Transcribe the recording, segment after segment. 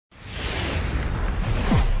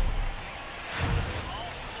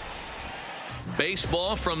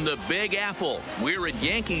Baseball from the Big Apple. We're at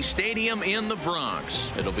Yankee Stadium in the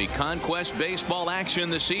Bronx. It'll be conquest baseball action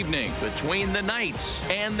this evening between the Knights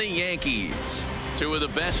and the Yankees. Two of the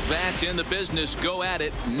best bats in the business go at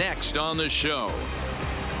it next on the show.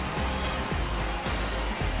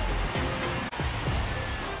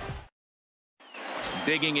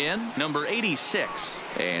 Digging in, number 86.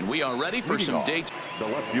 And we are ready for some dates. The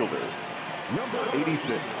left fielder, number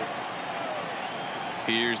 86.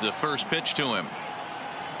 Here's the first pitch to him.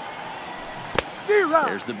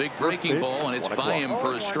 There's the big breaking ball, and it's by him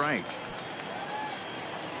for a strike.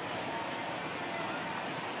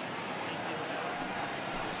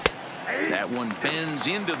 That one bends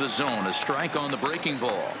into the zone. A strike on the breaking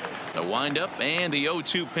ball. The windup and the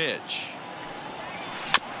 0-2 pitch.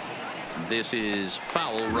 This is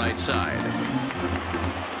foul right side.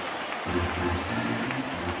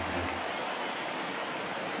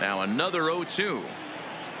 Now another 0-2.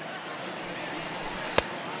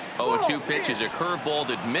 0-2 pitch is a curveball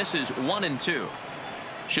that misses 1-2.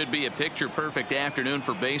 Should be a picture-perfect afternoon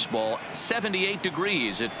for baseball. 78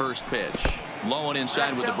 degrees at first pitch. Low and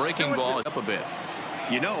inside with the breaking ball up a bit.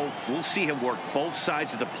 You know, we'll see him work both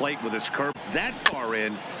sides of the plate with his curve that far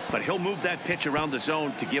in, but he'll move that pitch around the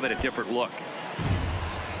zone to give it a different look.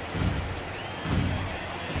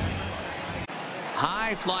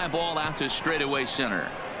 High fly ball out to straightaway center.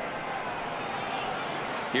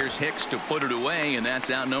 Here's Hicks to put it away, and that's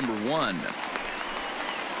out number 1.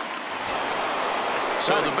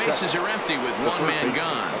 So the bases are empty with one man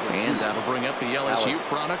gone. And that'll bring up the LSU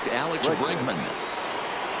product, Alex Bregman.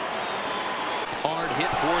 Hard hit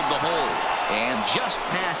toward the hole. And just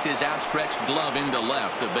past his outstretched glove into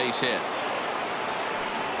left, a base hit.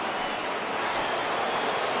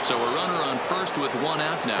 So a runner on first with one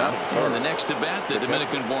out now. And the next to bat, the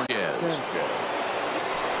Dominican-born is.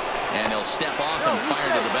 And he'll step off and fire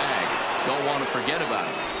to the bag. Don't want to forget about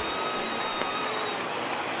it.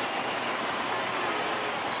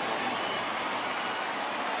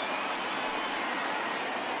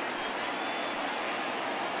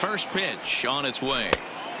 First pitch on its way.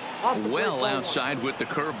 Well outside with the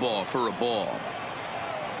curveball for a ball.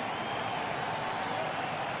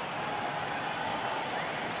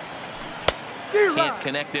 Can't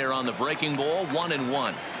connect there on the breaking ball.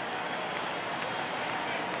 1-1.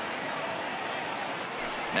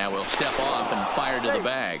 Now he'll step off and fire to the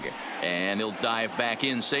bag. And he'll dive back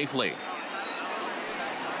in safely.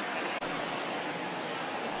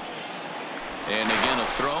 And again a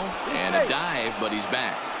throw and a dive, but he's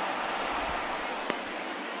back.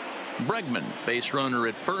 Bregman, base runner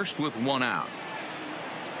at first with one out.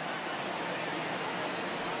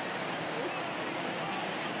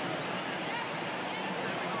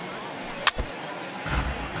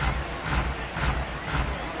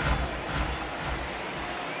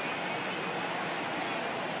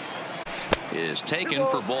 Is taken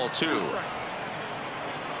for ball 2.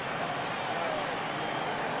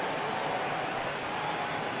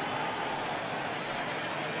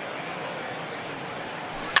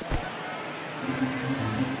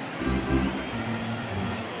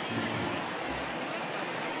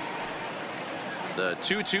 The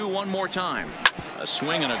 2-2 one more time. A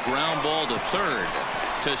swing and a ground ball to third.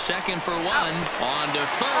 To second for one. On to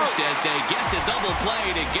first as they get the double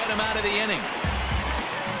play to get him out of the inning.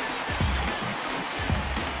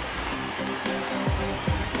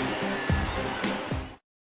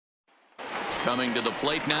 Coming to the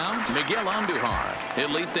plate now, Miguel Andujar. He'll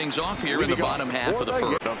lead things off here in the bottom half of the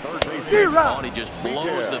first. Oh, he just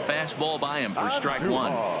blows the fastball by him for strike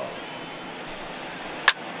 1.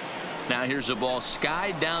 Now here's a ball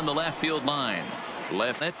skied down the left field line.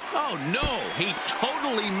 Left it. Oh no, he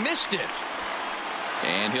totally missed it.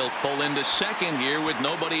 And he'll pull into second here with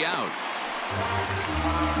nobody out.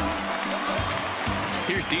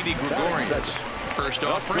 Here's Didi Gregorius. First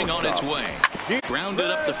offering on its way. Grounded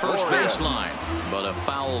up the first baseline. But a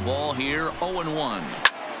foul ball here, 0-1.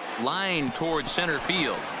 Line towards center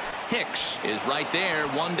field. Hicks is right there,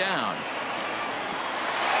 one down.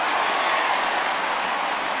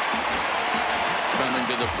 Coming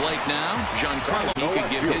to the plate now, Giancarlo. He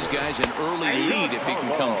could give his guys an early lead if he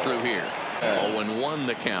can come through here. 0-1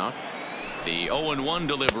 the count. The 0-1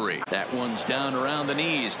 delivery. That one's down around the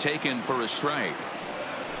knees, taken for a strike.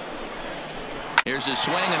 Here's a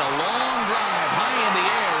swing and a long drive high in the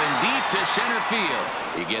air and deep to center field.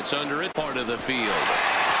 He gets under it, part of the field.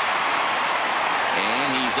 And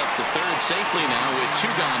he's up to third safely now with 2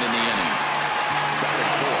 gone in the inning.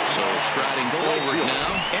 So striding forward now,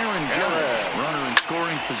 Aaron Judge, runner in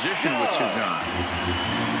scoring position with 2 gone.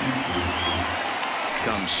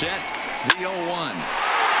 Comes set, the 0-1.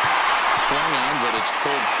 swung on, but it's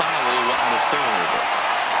pulled foul out of third.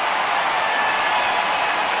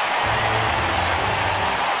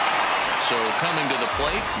 So coming to the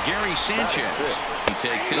plate, Gary Sanchez. He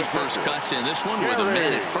takes his first cuts in this one with a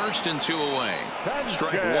man at first and 2 away.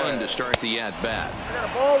 Strike one to start the at-bat.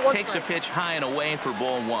 Takes a pitch high and away for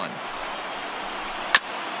ball one.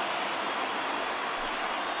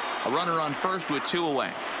 A runner on first with 2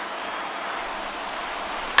 away.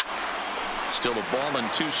 Still a ball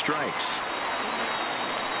and 2 strikes.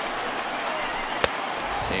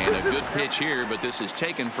 And a good pitch here, but this is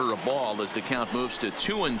taken for a ball as the count moves to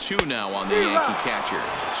 2-2 now on the Yankee catcher.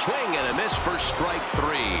 Swing and a miss for strike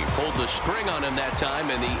 3. Pulled the string on him that time,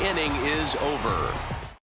 and the inning is over.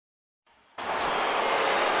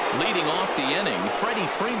 Leading off the inning, Freddie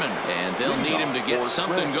Freeman, and they'll need him to get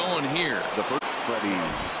something going here.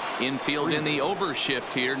 Infield in the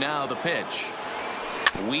overshift here. Now the pitch.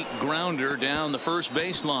 Weak grounder down the first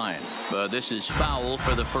baseline, but this is foul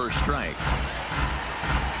for the first strike.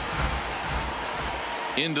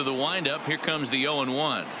 Into the windup. Here comes the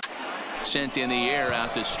 0-1. Sent in the air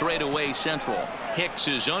out to straightaway central. Hicks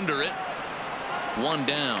is under it. 1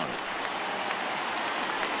 down.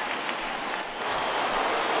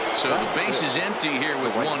 So the base is empty here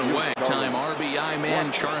with 1 away. Time RBI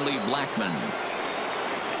man Charlie Blackmon.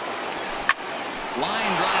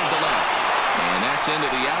 Line drive to left. And that's into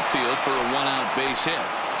the outfield for a 1-out base hit.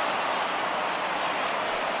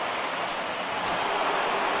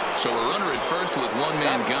 So a runner at first with 1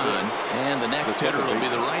 man gone, and the next hitter will be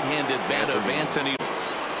the right-handed bat of Anthony.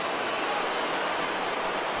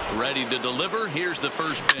 Ready to deliver. Here's the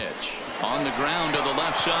first pitch. On the ground to the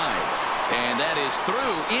left side. And that is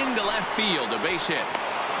through into left field. A base hit.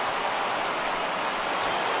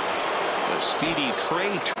 A speedy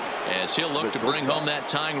Trey as he'll look to bring home that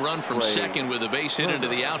tying run from second with a base hit into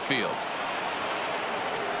the outfield.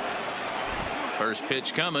 First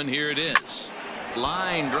pitch coming. Here it is.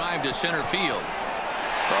 Line drive to center field.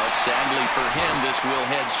 But sadly for him, this will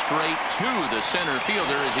head straight to the center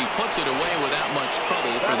fielder as he puts it away without much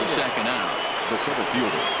trouble for the second out. The center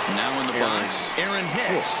fielder. Now in the box, Aaron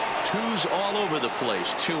Hicks. 2's all over the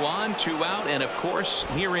place. 2 on, 2 out, and of course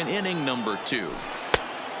here in inning number 2.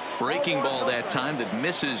 Breaking ball that time that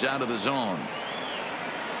misses out of the zone.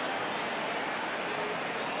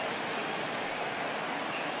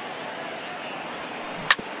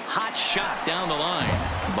 Hot shot down the line,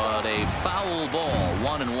 but a foul ball.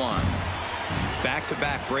 1-1.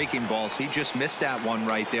 Back-to-back breaking balls. He just missed that one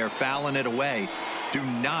right there, fouling it away. Do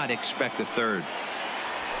not expect a third.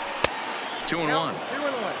 2-1.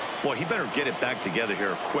 Boy, he better get it back together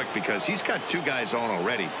here quick because he's got 2 guys on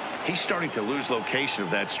already. He's starting to lose location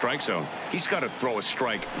of that strike zone. He's got to throw a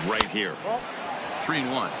strike right here.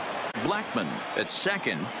 3-1. Blackmon at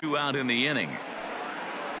second. 2 out in the inning.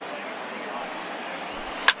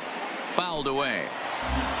 Fouled away.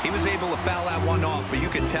 He was able to foul that one off, but you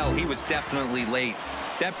could tell he was definitely late.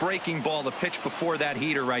 That breaking ball, the pitch before that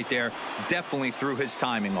heater right there, definitely threw his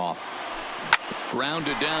timing off.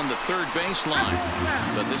 Grounded down the third baseline,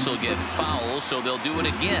 but this will get foul, so they'll do it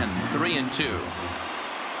again. 3-2.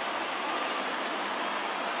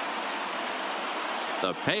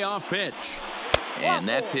 The payoff pitch. And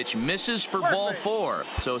that pitch misses for ball 4.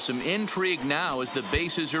 So some intrigue now as the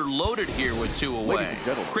bases are loaded here with 2 away.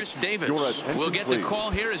 Chris Davis will get the call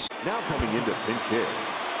here. Now coming into pinch hit,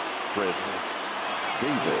 Chris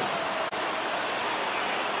Davis.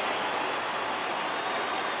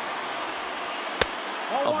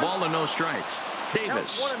 A ball and no strikes.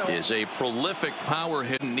 Davis is a prolific power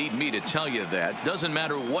hitter. Need me to tell you that. Doesn't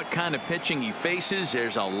matter what kind of pitching he faces,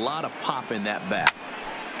 there's a lot of pop in that bat.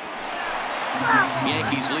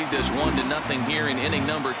 Yankees lead this 1-0 here in inning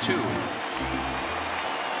number 2.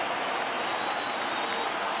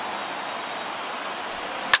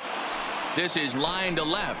 This is line to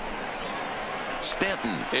left.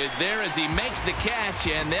 Stanton is there as he makes the catch,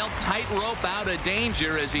 and they'll tightrope out of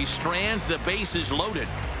danger as he strands. The bases loaded.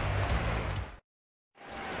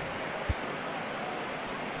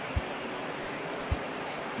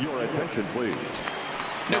 Your attention, please.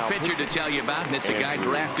 No pitcher to tell you about, and it's a guy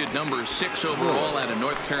drafted number 6 overall out of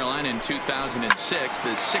North Carolina in 2006.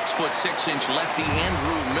 The 6'6" lefty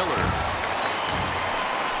Andrew Miller.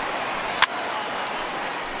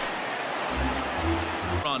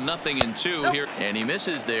 On 0-2 here, and he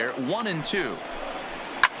misses there. 1-2.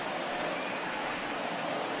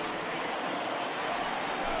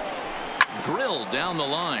 Drilled down the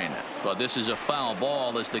line, but this is a foul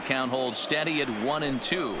ball as the count holds steady at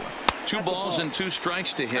 1-2. 2 balls and 2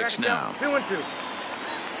 strikes to Hicks now. 2-2.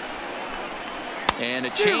 And a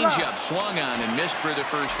changeup swung on and missed for the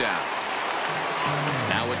first out.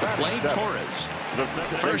 Now with the plate, Torres.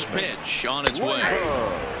 First pitch on its way.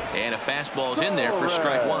 And a fastball's in there for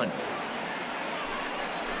strike one.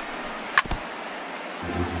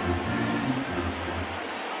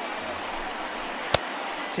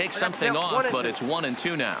 Takes something off, but it's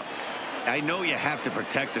 1-2 now. I know you have to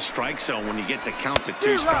protect the strike zone when you get the count to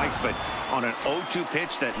 2 strikes, but on an 0-2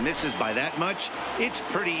 pitch that misses by that much, it's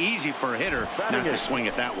pretty easy for a hitter not to swing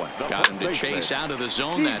at that one. Got him to chase out of the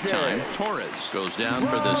zone that time. Torres goes down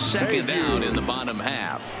for the second out in the bottom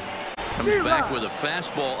half. Comes back with a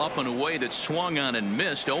fastball up and away that swung on and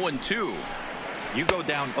missed. 0-2. You go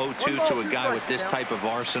down 0-2 to a guy with this type of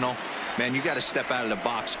arsenal, man, you got to step out of the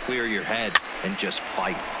box, clear your head, and just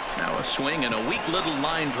fight. Now a swing and a weak little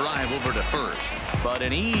line drive over to first. But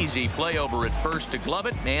an easy play over at first to glove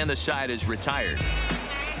it, and the side is retired.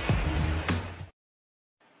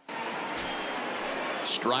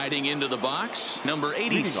 Striding into the box, number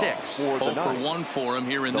 86. 0 for 1 for him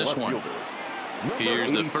here in this one.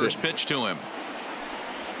 Here's the first pitch to him.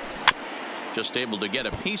 Just able to get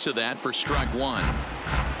a piece of that for strike one.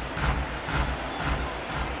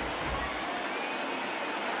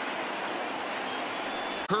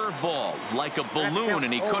 Curveball like a balloon,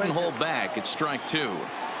 and he couldn't hold back. It's strike two.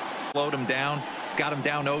 Slowed him down. It's got him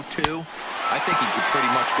down 0-2. I think he could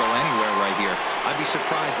pretty much go anywhere right here. I'd be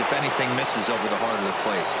surprised if anything misses over the heart of the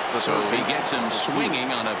plate. So he gets him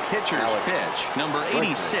swinging on a pitcher's pitch. Number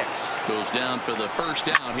 86 goes down for the first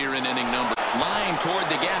out here in inning number. Line toward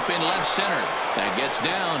the gap in left center. That gets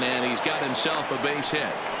down, and he's got himself a base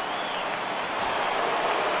hit.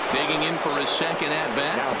 Digging in for his second at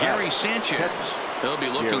bat, Gary Sanchez. He'll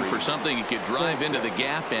be looking for something he could drive into the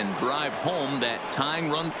gap and drive home that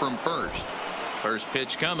tying run from first. First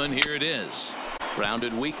pitch coming. Here it is.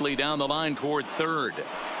 Grounded weakly down the line toward third.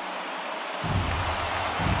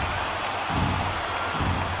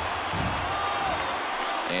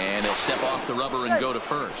 And he'll step off the rubber and go to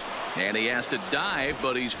first. And he has to dive,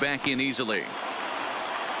 but he's back in easily.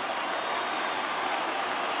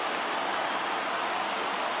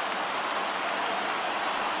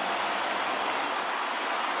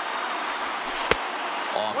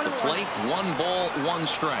 Off the plate, 1 ball, 1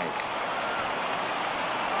 strike.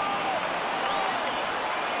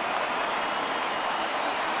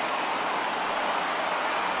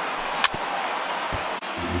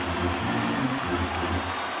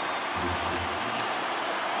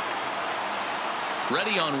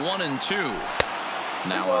 Ready on 1 and 2.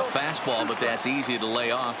 Now a fastball, but that's easy to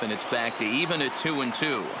lay off, and it's back to even at 2 and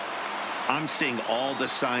 2. I'm seeing all the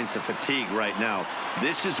signs of fatigue right now.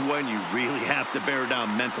 This is when you really have to bear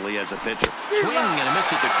down mentally as a pitcher. Swing and a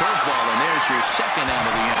miss at the curveball, and there's your second out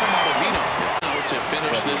of the inning. It's out to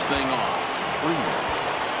finish this thing off.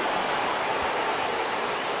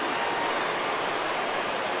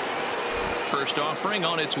 First offering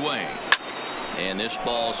on its way. And this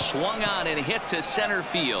ball swung on and hit to center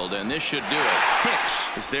field, and this should do it.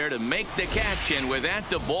 Hicks is there to make the catch, and with that,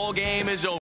 the ball game is over.